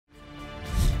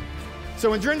So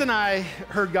when Drenda and I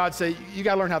heard God say, you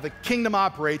got to learn how the kingdom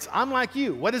operates, I'm like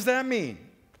you. What does that mean?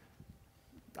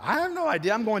 I have no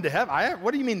idea. I'm going to heaven.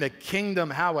 What do you mean the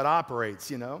kingdom, how it operates,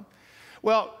 you know?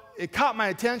 Well, it caught my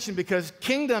attention because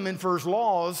kingdom infers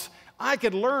laws. I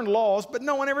could learn laws, but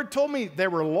no one ever told me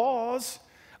there were laws.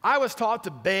 I was taught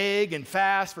to beg and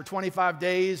fast for 25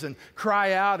 days and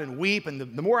cry out and weep. And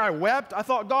the more I wept, I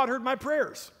thought God heard my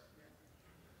prayers.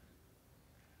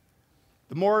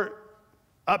 The more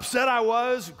upset I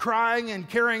was, crying and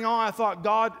carrying on, I thought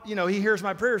God, you know, He hears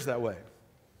my prayers that way.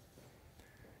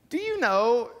 Do you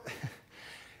know,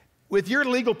 with your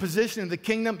legal position in the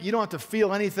kingdom, you don't have to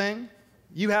feel anything.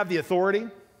 You have the authority.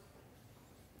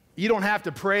 You don't have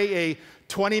to pray a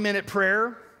 20-minute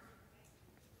prayer.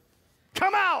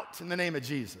 Come out in the name of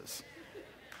Jesus.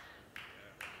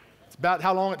 It's about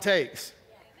how long it takes.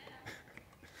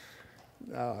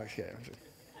 Oh, okay.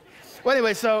 Well,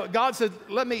 anyway, so God said,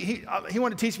 he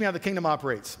wanted to teach me how the kingdom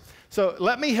operates. So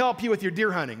let me help you with your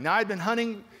deer hunting. Now, I've been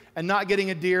hunting and not getting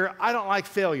a deer. I don't like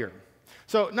failure.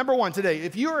 So number one today,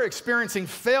 if you are experiencing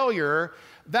failure,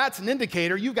 that's an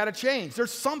indicator you've got to change.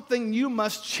 There's something you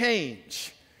must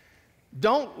change.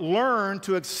 Don't learn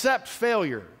to accept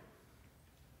failure.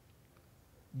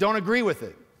 Don't agree with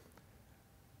it.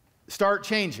 Start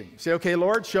changing. Say, okay,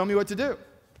 Lord, show me what to do.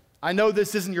 I know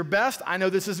this isn't your best. I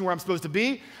know this isn't where I'm supposed to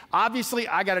be. Obviously,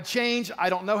 I got to change. I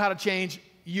don't know how to change.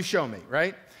 You show me,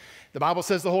 right? The Bible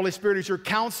says the Holy Spirit is your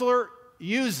counselor.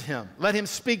 Use Him. Let Him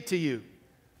speak to you.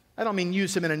 I don't mean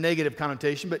use Him in a negative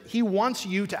connotation, but He wants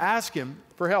you to ask Him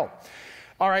for help.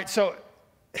 All right, so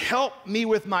help me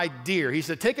with my deer. He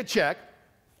said, take a check,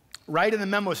 write in the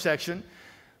memo section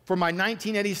for my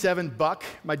 1987 buck,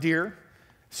 my deer,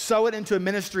 sow it into a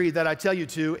ministry that I tell you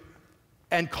to,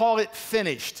 and call it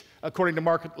finished, according to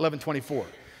Mark 11:24.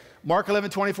 Mark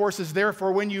 11:24 says,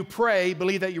 therefore, when you pray,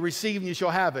 believe that you receive and you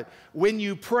shall have it. When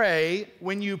you pray,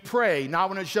 not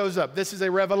when it shows up. This is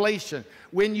a revelation.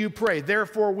 When you pray.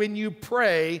 Therefore, when you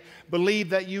pray,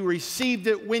 believe that you received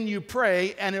it when you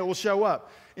pray, and it will show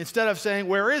up. Instead of saying,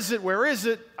 where is it? Where is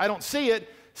it? I don't see it.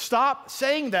 Stop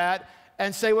saying that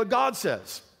and say what God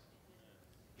says.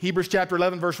 Hebrews chapter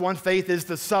 11, verse 1, faith is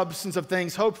the substance of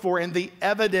things hoped for and the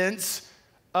evidence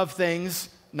of things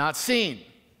not seen.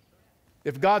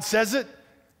 If God says it,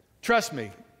 trust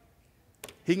me,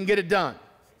 He can get it done,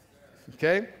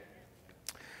 okay?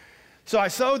 So I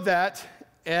sowed that,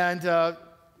 and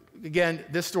again,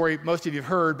 this story most of you have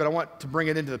heard, but I want to bring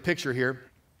it into the picture here.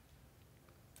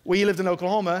 We lived in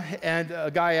Oklahoma, and a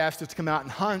guy asked us to come out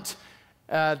and hunt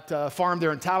at a farm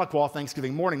there in Tahlequah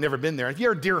Thanksgiving morning. Never been there. If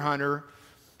you're a deer hunter,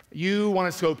 you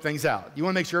want to scope things out. You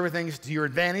want to make sure everything's to your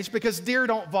advantage because deer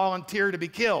don't volunteer to be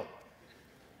killed.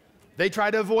 They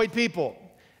try to avoid people.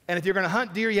 And if you're going to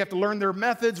hunt deer, you have to learn their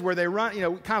methods, where they run, you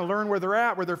know, kind of learn where they're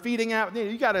at, where they're feeding at.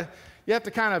 You have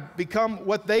to kind of become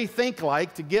what they think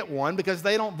like to get one because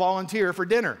they don't volunteer for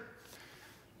dinner.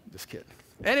 Just kidding.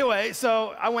 Anyway,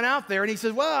 so I went out there and he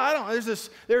says, well, I don't,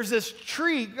 there's this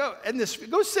tree,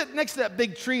 go sit next to that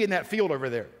big tree in that field over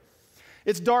there.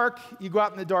 It's dark, you go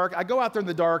out in the dark. I go out there in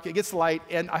the dark, it gets light,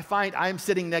 and I find I'm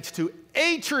sitting next to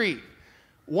a tree.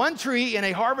 One tree in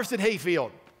a harvested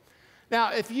hayfield.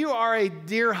 Now, if you are a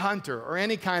deer hunter or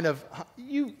any kind of,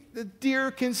 the deer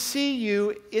can see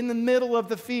you in the middle of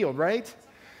the field, right?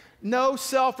 No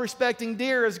self-respecting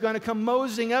deer is going to come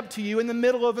moseying up to you in the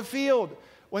middle of the field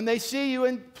when they see you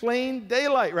in plain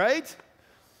daylight, right?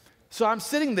 So I'm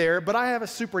sitting there, but I have a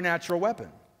supernatural weapon,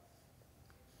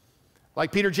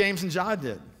 like Peter, James, and John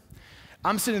did.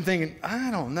 I'm sitting thinking,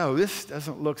 I don't know, this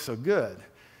doesn't look so good.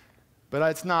 But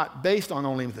it's not based on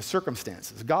only the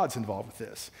circumstances. God's involved with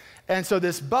this. And so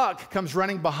this buck comes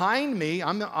running behind me.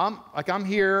 I'm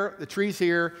here, the tree's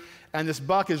here, and this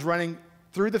buck is running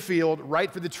through the field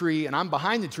right for the tree, and I'm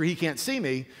behind the tree. He can't see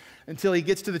me until he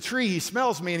gets to the tree. He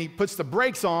smells me, and he puts the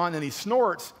brakes on, and he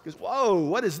snorts. He goes, whoa,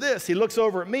 what is this? He looks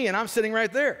over at me, and I'm sitting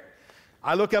right there.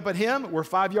 I look up at him. We're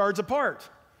 5 yards apart.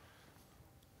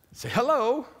 I say,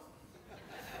 hello.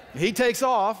 He takes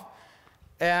off.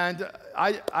 And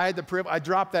I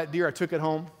dropped that deer. I took it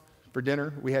home for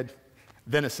dinner. We had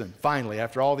venison, finally,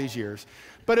 after all these years.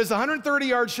 But it's a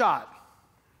 130-yard shot.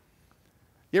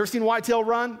 You ever seen whitetail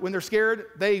run when they're scared?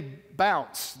 They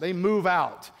bounce. They move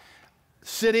out.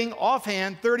 Sitting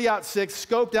offhand, 30-06,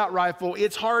 scoped out rifle.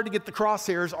 It's hard to get the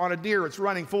crosshairs on a deer. It's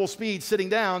running full speed, sitting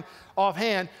down,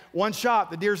 offhand. One shot,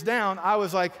 the deer's down. I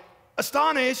was like,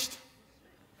 astonished.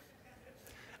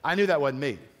 I knew that wasn't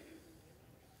me.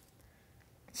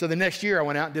 So the next year I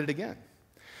went out and did it again.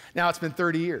 Now it's been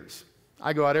 30 years.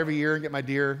 I go out every year and get my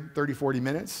deer 30, 40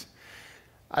 minutes.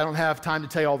 I don't have time to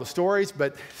tell you all the stories,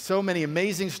 but so many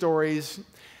amazing stories.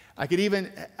 I could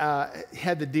even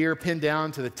had the deer pinned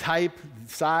down to the type,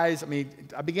 size. I mean,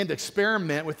 I began to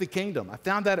experiment with the kingdom. I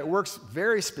found that it works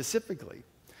very specifically.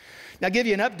 Now, I'll give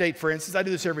you an update, for instance. I do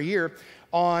this every year.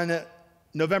 On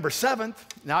November 7th,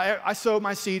 now I sow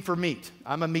my seed for meat.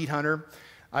 I'm a meat hunter.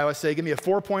 I always say, give me a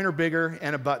 4-pointer bigger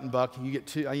and a button buck. You get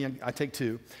 2, I take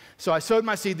 2. So I sowed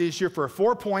my seed this year for a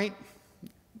 4-point,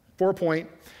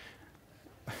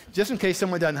 just in case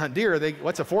someone doesn't hunt deer,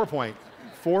 what's a 4-point?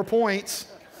 4 points.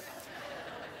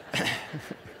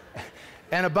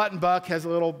 And a button buck has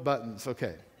little buttons,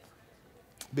 okay.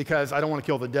 Because I don't want to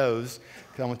kill the does,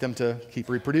 because I want them to keep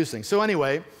reproducing. So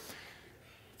anyway,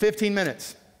 15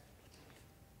 minutes.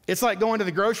 It's like going to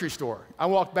the grocery store. I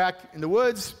walked back in the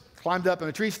woods, climbed up in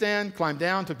a tree stand, climbed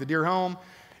down, took the deer home.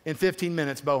 In 15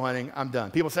 minutes, bow hunting, I'm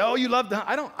done. People say, oh, you love to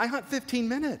hunt. I hunt 15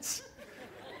 minutes.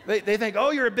 They think,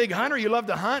 oh, you're a big hunter, you love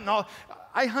to hunt and all.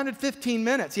 I hunted 15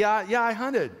 minutes. Yeah, I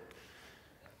hunted.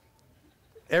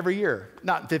 Every year.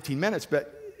 Not in 15 minutes,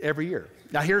 but every year.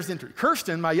 Now here's the interesting.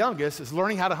 Kirsten, my youngest, is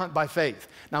learning how to hunt by faith.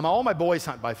 Now all my boys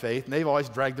hunt by faith, and they've always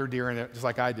dragged their deer in it, just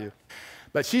like I do.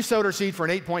 But she sowed her seed for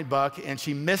an 8-point buck, and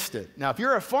she missed it. Now if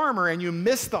you're a farmer and you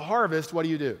miss the harvest, what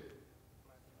do?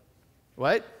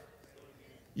 What?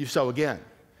 You sow again.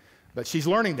 But she's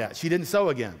learning that. She didn't sow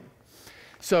again.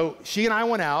 So she and I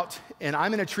went out, and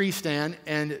I'm in a tree stand,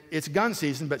 and it's gun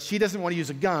season, but she doesn't want to use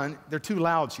a gun. They're too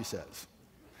loud, she says.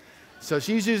 So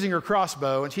she's using her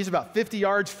crossbow, and she's about 50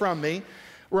 yards from me.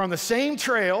 We're on the same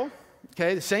trail,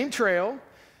 okay, the same trail.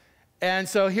 And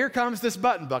so here comes this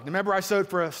button buck. Remember, I sowed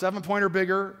for a 7-pointer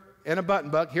bigger and a button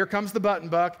buck. Here comes the button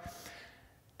buck.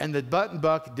 And the button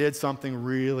buck did something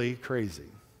really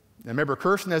crazy. Now remember,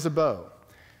 Kirsten has a bow.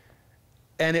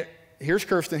 And here's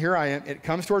Kirsten, here I am. It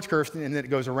comes towards Kirsten, and then it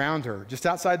goes around her, just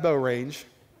outside bow range,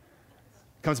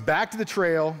 comes back to the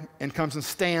trail, and comes and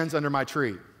stands under my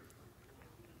tree.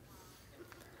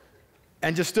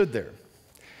 And just stood there.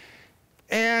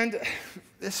 And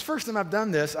this first time I've done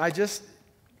this,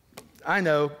 I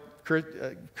know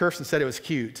Kirsten said it was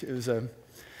cute.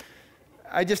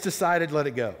 I just decided to let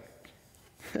it go.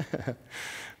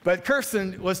 But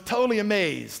Kirsten was totally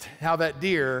amazed how that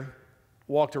deer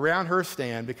walked around her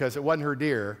stand, because it wasn't her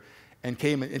deer, and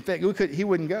came. In fact, he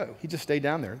wouldn't go. He just stayed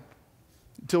down there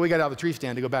until we got out of the tree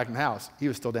stand to go back in the house. He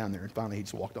was still down there, and finally he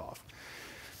just walked off.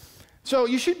 So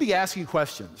you should be asking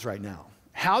questions right now.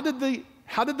 How did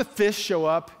the fish show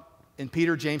up in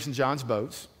Peter, James, and John's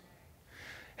boats?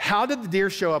 How did the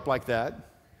deer show up like that?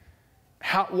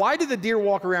 Why did the deer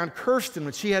walk around Kirsten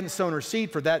when she hadn't sown her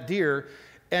seed for that deer,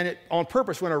 and it on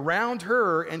purpose went around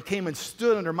her and came and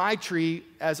stood under my tree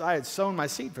as I had sown my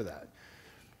seed for that?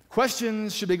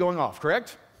 Questions should be going off,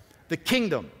 correct? The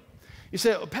kingdom. You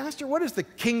say, oh, Pastor, what does the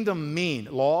kingdom mean?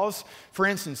 Laws? For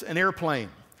instance, an airplane.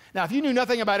 Now, if you knew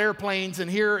nothing about airplanes,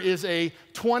 and here is a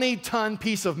 20-ton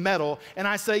piece of metal, and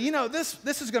I say, you know, this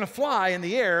is going to fly in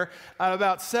the air at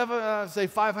about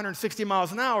 560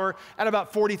 miles an hour at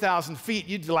about 40,000 feet,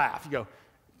 you'd laugh. You go,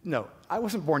 no, I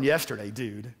wasn't born yesterday,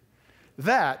 dude.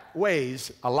 That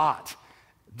weighs a lot.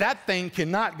 That thing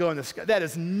cannot go in the sky. That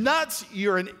is nuts.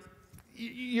 No,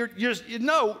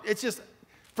 it's just,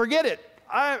 forget it.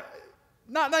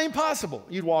 Not impossible.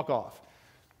 You'd walk off,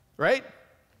 right?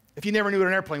 If you never knew what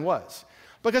an airplane was.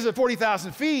 Because at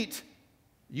 40,000 feet,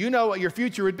 you know what your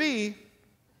future would be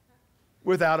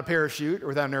without a parachute or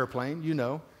without an airplane. You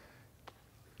know.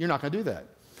 You're not going to do that.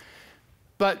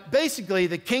 But basically,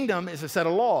 the kingdom is a set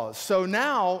of laws. So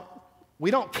now,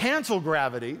 we don't cancel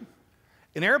gravity.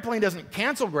 An airplane doesn't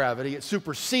cancel gravity, it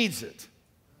supersedes it.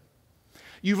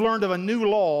 You've learned of a new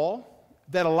law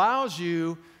that allows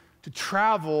you to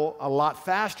travel a lot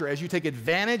faster. As you take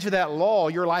advantage of that law,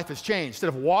 your life has changed. Instead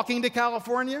of walking to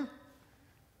California,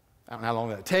 I don't know how long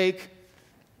that'll take,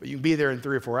 but you can be there in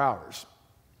 3 or 4 hours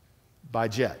by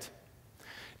jet.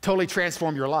 Totally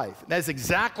transform your life. That is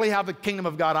exactly how the kingdom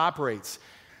of God operates.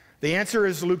 The answer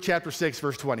is Luke chapter 6,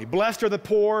 verse 20. Blessed are the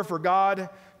poor, for God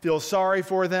feels sorry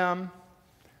for them.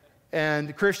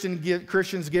 And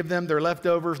Christians give them their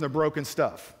leftovers and their broken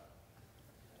stuff.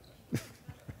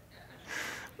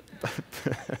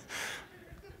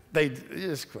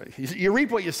 You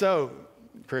reap what you sow,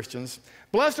 Christians.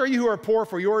 Blessed are you who are poor,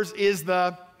 for yours is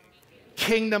the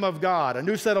kingdom of God, a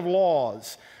new set of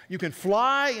laws. You can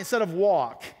fly instead of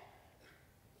walk,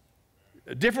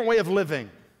 a different way of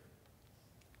living.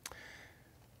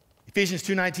 Ephesians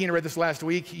 2:19, I read this last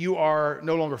week. You are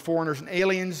no longer foreigners and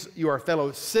aliens. You are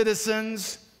fellow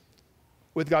citizens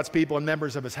with God's people and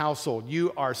members of his household.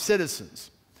 You are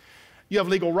citizens. You have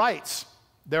legal rights.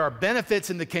 There are benefits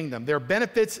in the kingdom. There are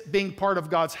benefits being part of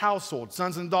God's household,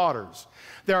 sons and daughters.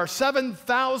 There are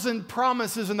 7,000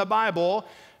 promises in the Bible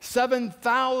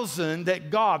 7,000 that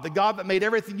God, the God that made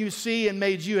everything you see and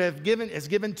made you, has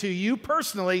given to you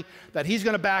personally, that he's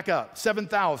going to back up.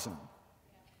 7,000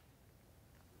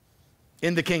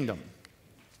 in the kingdom.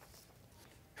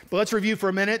 But let's review for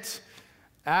a minute.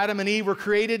 Adam and Eve were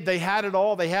created. They had it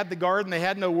all. They had the garden. They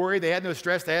had no worry. They had no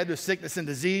stress. They had no sickness and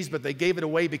disease, but they gave it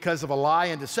away because of a lie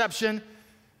and deception.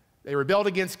 They rebelled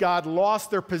against God,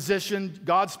 lost their position.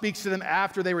 God speaks to them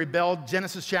after they rebelled.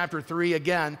 Genesis chapter 3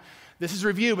 again. This is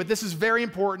review, but this is very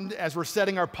important as we're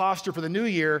setting our posture for the new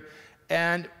year,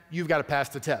 and you've got to pass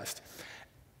the test.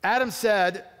 God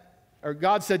said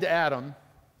to Adam,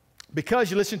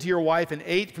 because you listened to your wife and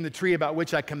ate from the tree about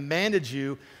which I commanded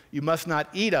you, you must not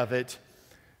eat of it.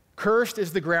 Cursed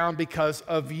is the ground because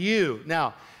of you.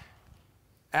 Now,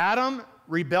 Adam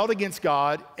rebelled against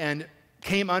God and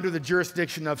came under the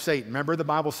jurisdiction of Satan. Remember, the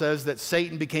Bible says that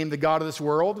Satan became the god of this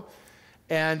world.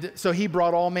 And so he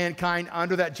brought all mankind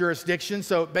under that jurisdiction.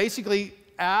 So basically,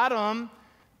 Adam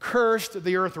cursed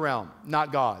the earth realm,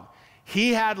 not God.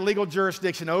 He had legal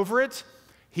jurisdiction over it.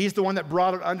 He's the one that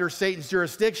brought it under Satan's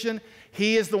jurisdiction.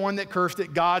 He is the one that cursed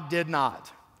it. God did not.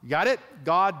 You got it?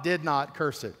 God did not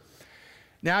curse it.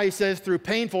 Now he says, through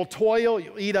painful toil,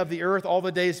 you'll eat of the earth all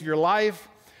the days of your life.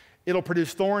 It'll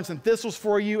produce thorns and thistles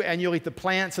for you, and you'll eat the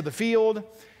plants of the field.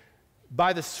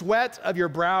 By the sweat of your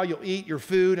brow, you'll eat your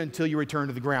food until you return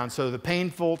to the ground. So the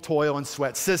painful toil and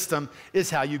sweat system is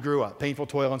how you grew up, painful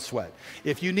toil and sweat.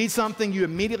 If you need something, you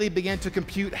immediately begin to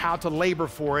compute how to labor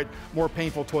for it, more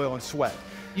painful toil and sweat.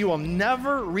 You will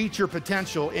never reach your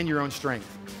potential in your own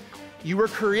strength. You were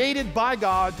created by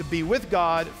God to be with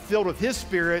God, filled with His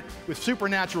Spirit, with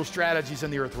supernatural strategies in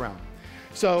the earth realm.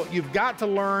 So you've got to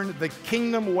learn the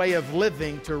kingdom way of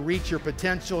living to reach your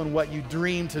potential and what you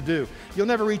dream to do. You'll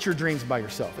never reach your dreams by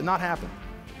yourself. It'll not happen.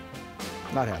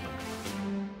 Not happen.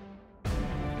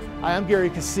 Hi, I'm Gary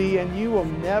Keesee, and you will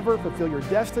never fulfill your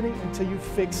destiny until you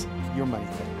fix your money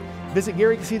thing. Visit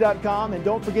GaryKeesee.com, and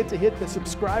don't forget to hit the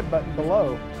subscribe button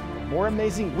below for more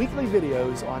amazing weekly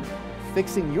videos on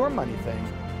fixing your money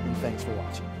thing. And thanks for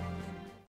watching.